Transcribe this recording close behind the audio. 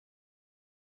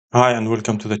Hi and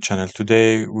welcome to the channel.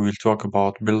 Today we will talk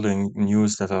about building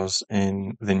newsletters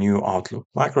in the new Outlook.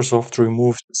 Microsoft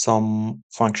removed some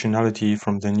functionality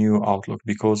from the new Outlook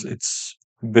because it's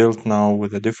built now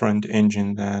with a different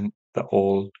engine than the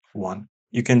old one.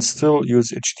 You can still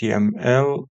use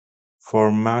HTML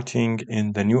formatting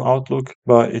in the new Outlook,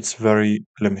 but it's very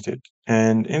limited.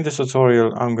 And in this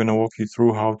tutorial, I'm going to walk you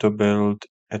through how to build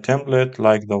a template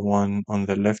like the one on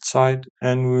the left side,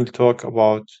 and we'll talk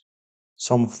about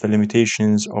some of the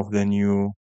limitations of the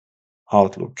new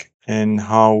Outlook and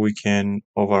how we can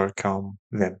overcome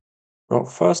them. Well,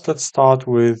 first, let's start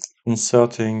with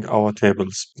inserting our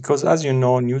tables because, as you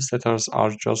know, newsletters are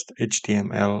just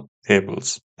HTML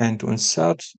tables. And to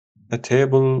insert a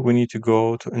table, we need to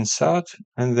go to Insert,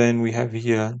 and then we have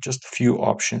here just a few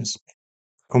options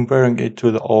comparing it to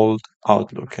the old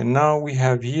Outlook. And now we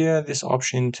have here this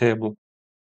option table.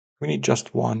 We need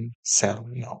just one cell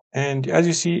now. And as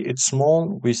you see, it's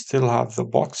small. We still have the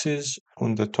boxes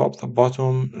on the top, the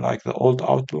bottom, like the old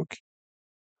Outlook,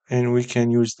 and we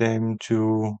can use them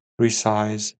to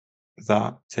resize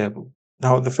the table.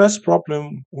 Now, the first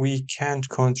problem, we can't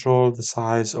control the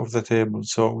size of the table,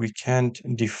 so we can't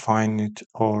define it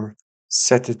or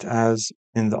set it as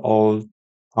in the old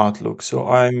Outlook. So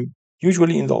I'm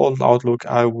usually in the old Outlook,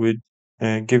 I would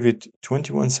give it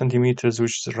 21 centimeters,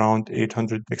 which is around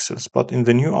 800 pixels. But in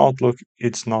the new Outlook,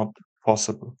 it's not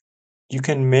possible. You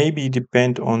can maybe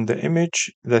depend on the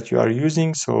image that you are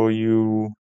using. So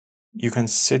you can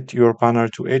set your banner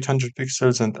to 800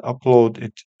 pixels and upload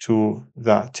it to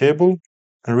the table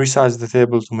and resize the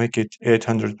table to make it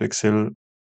 800 pixel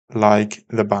like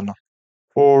the banner.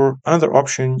 Or another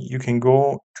option, you can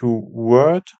go to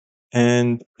Word,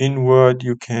 and in Word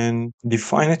you can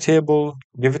define a table,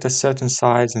 give it a certain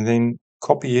size, and then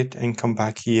copy it and come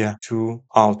back here to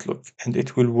Outlook. And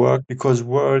it will work because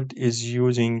Word is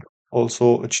using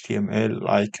also HTML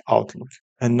like Outlook.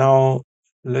 And now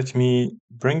let me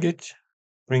bring it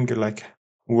like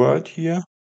Word here.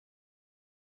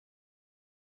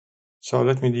 So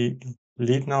let me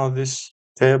delete now this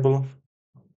table.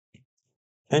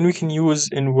 And we can use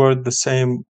in Word the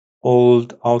same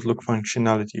old Outlook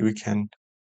functionality. We can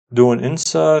do an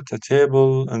insert, a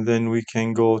table, and then we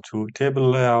can go to table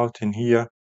layout in here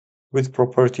with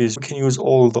properties. We can use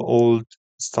all the old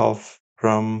stuff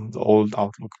from the old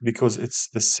Outlook because it's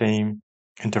the same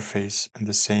interface and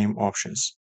the same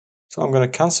options. So I'm going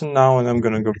to cancel now and I'm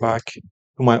going to go back to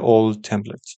my old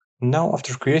template. Now,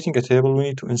 after creating a table, we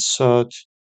need to insert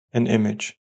an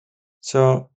image.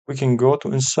 So we can go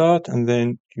to insert and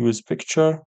then use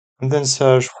picture and then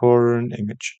search for an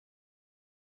image.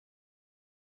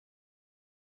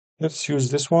 Let's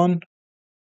use this one.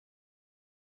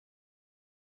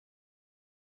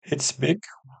 It's big.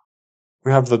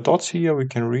 We have the dots here. We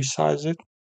can resize it.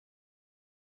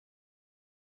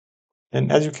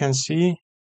 And as you can see,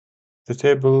 the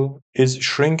table is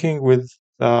shrinking with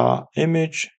the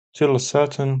image till a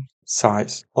certain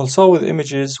size. Also with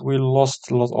images, we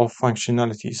lost a lot of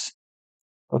functionalities,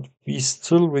 but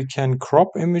we can crop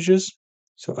images.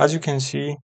 So as you can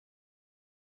see,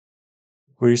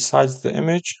 we resize the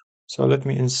image. So let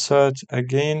me insert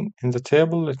again in the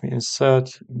table. Let me insert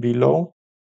below.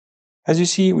 As you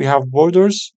see, we have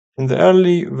borders. In the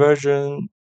early version,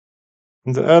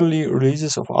 in the early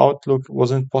releases of Outlook, it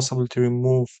wasn't possible to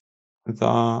remove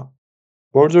the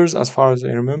borders as far as I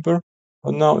remember.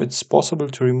 But now it's possible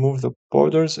to remove the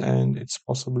borders and it's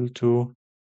possible to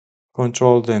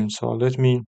control them. So let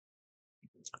me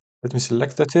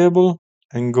select the table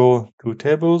and go to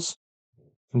tables.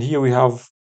 And here we have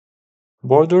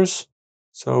borders,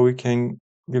 so we can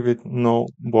give it no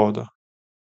border.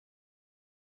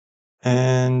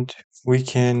 And we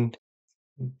can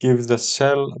give the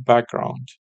cell background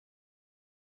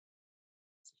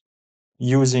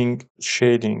using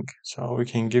shading. So we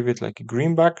can give it like a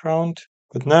green background.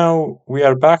 But now we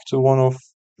are back to one of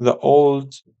the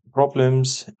old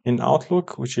problems in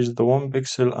Outlook, which is the one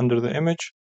pixel under the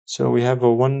image. So we have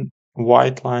a one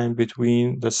white line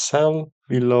between the cell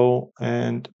below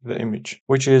and the image,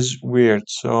 which is weird.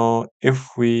 So if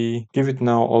we give it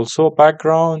now also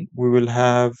background, we will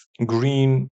have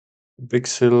green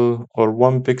pixel or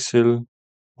one pixel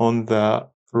on the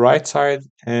right side,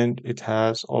 and it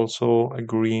has also a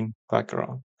green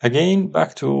background. Again,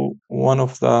 back to one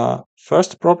of the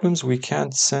first problems, we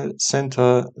can't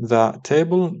center the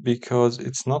table because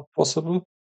it's not possible.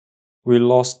 We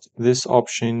lost this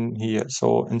option here.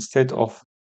 So instead of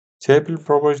table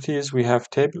properties, we have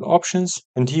table options,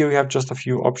 and here we have just a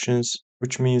few options,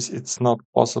 which means it's not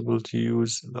possible to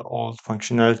use the old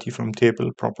functionality from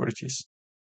table properties.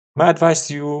 My advice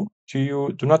to you,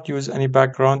 do not use any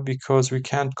background because we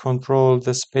can't control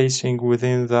the spacing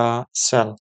within the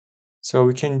cell. So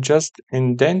we can just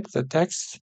indent the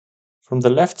text from the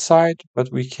left side,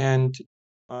 but we can't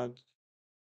add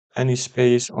any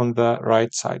space on the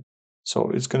right side. So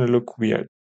it's going to look weird.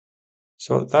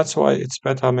 So that's why it's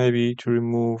better maybe to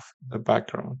remove the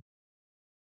background.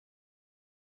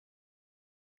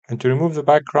 And to remove the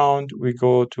background, we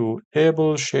go to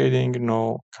Table, Shading,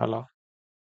 No Color.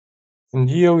 And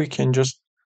here we can just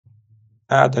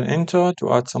add an enter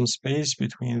to add some space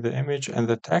between the image and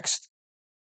the text.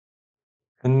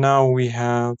 And now we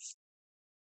have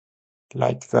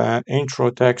like the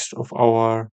intro text of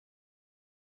our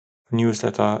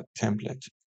newsletter template.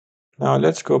 Now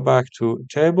let's go back to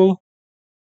Table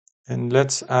and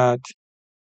let's add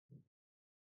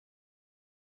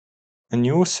a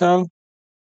new cell.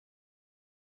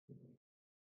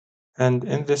 And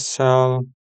in this cell,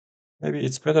 maybe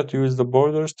it's better to use the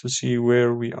borders to see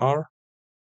where we are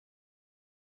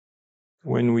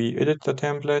when we edit the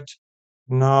template.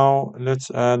 Now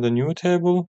let's add a new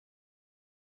table.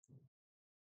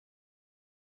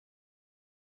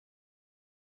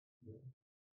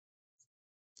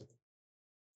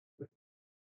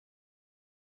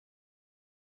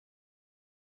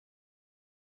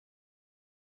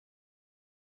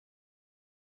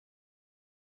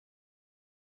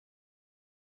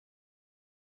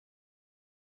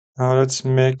 Now let's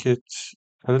make it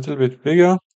a little bit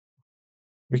bigger.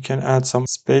 We can add some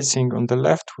spacing on the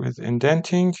left with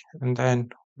indenting, and then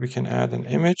we can add an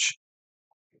image,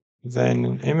 then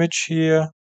an image here.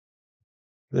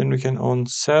 Then we can on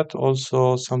set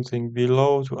also something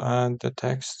below to add the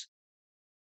text.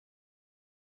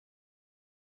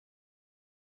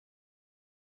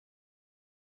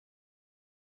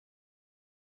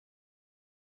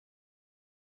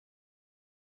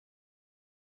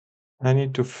 I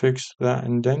need to fix the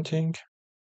indenting.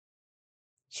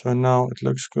 So now it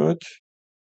looks good.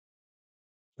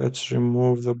 Let's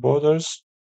remove the borders.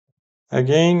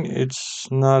 Again, it's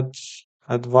not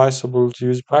advisable to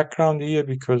use background here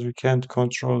because we can't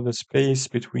control the space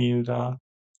between the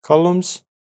columns.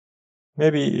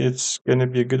 Maybe it's going to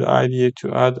be a good idea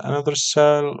to add another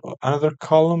cell or another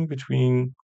column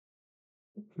between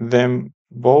them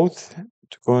both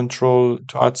to control,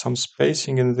 to add some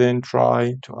spacing and then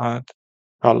try to add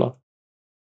color.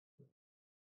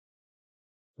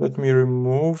 Let me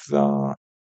remove the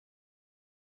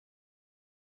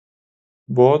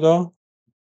border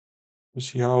to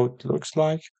see how it looks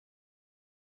like.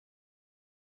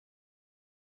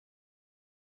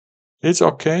 It's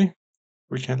okay.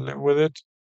 We can live with it.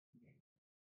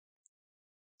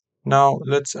 Now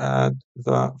let's add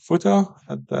the footer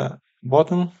at the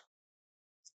bottom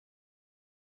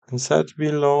and set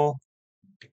below.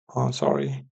 Oh,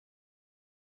 sorry,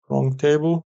 wrong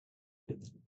table.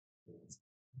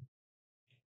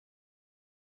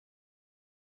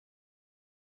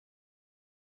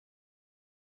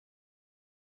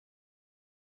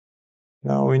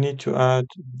 Now we need to add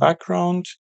background.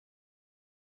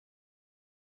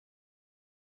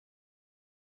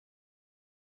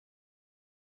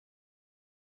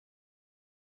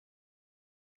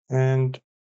 And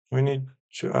we need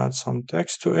to add some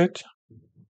text to it.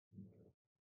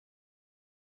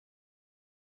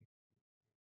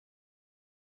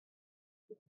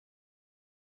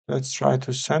 Let's try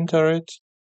to center it.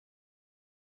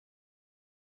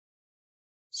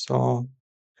 So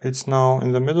it's now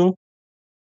in the middle.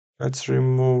 Let's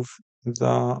remove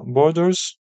the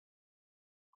borders.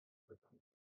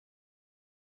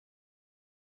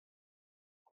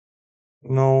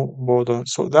 No border.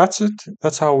 So that's it.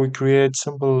 That's how we create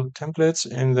simple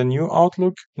templates in the new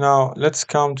Outlook. Now let's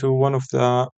come to one of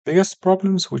the biggest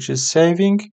problems, which is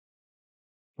saving.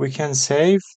 We can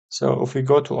save. So if we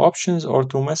go to options or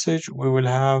to message, we will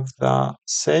have the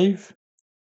save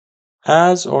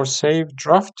as or save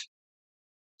draft.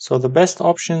 So the best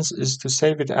options is to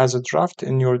save it as a draft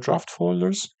in your draft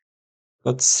folders.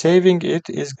 But saving it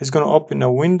is going to open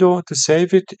a window to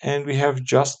save it, and we have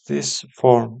just this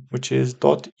form, which is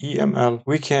 .eml.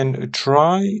 We can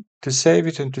try to save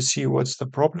it and to see what's the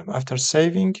problem after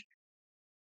saving.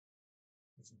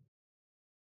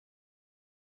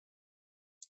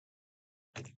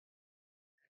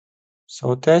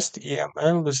 So test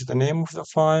eml, this is the name of the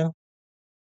file.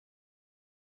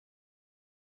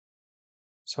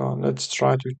 So let's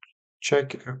try to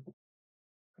check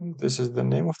if this is the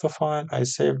name of the file. I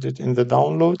saved it in the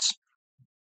downloads.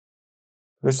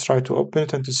 Let's try to open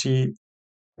it and to see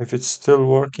if it's still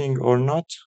working or not.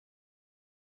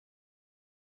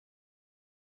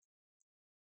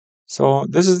 So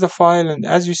this is the file, and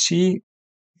as you see,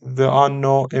 there are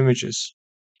no images.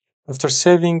 After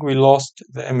saving, we lost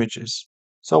the images.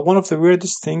 So one of the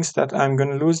weirdest things that I'm going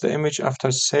to lose the image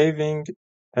after saving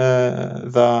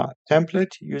the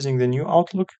template using the new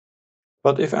Outlook.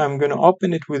 But if I'm going to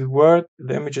open it with Word,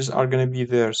 the images are going to be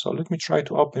there. So let me try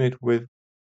to open it with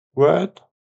Word.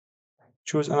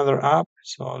 Choose another app.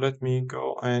 So let me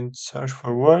go and search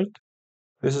for Word.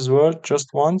 This is Word just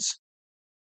once.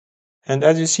 And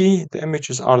as you see, the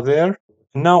images are there.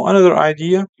 Now, another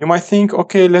idea, you might think,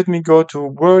 okay, let me go to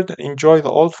Word and enjoy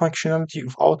the old functionality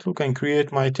of Outlook and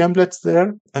create my templates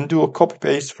there and do a copy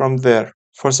paste from there.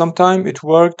 For some time it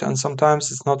worked and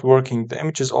sometimes it's not working. The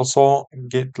images also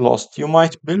get lost. You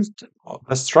might build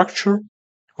a structure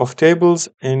of tables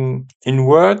in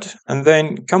Word and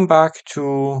then come back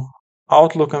to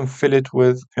Outlook and fill it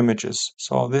with images.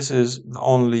 So this is the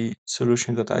only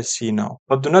solution that I see now.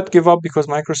 But do not give up because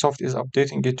Microsoft is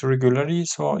updating it regularly.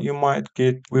 So we might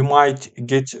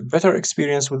get better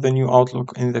experience with the new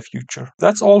Outlook in the future.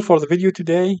 That's all for the video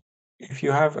today. If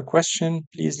you have a question,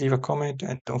 please leave a comment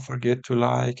and don't forget to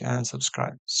like and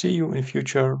subscribe. See you in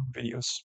future videos.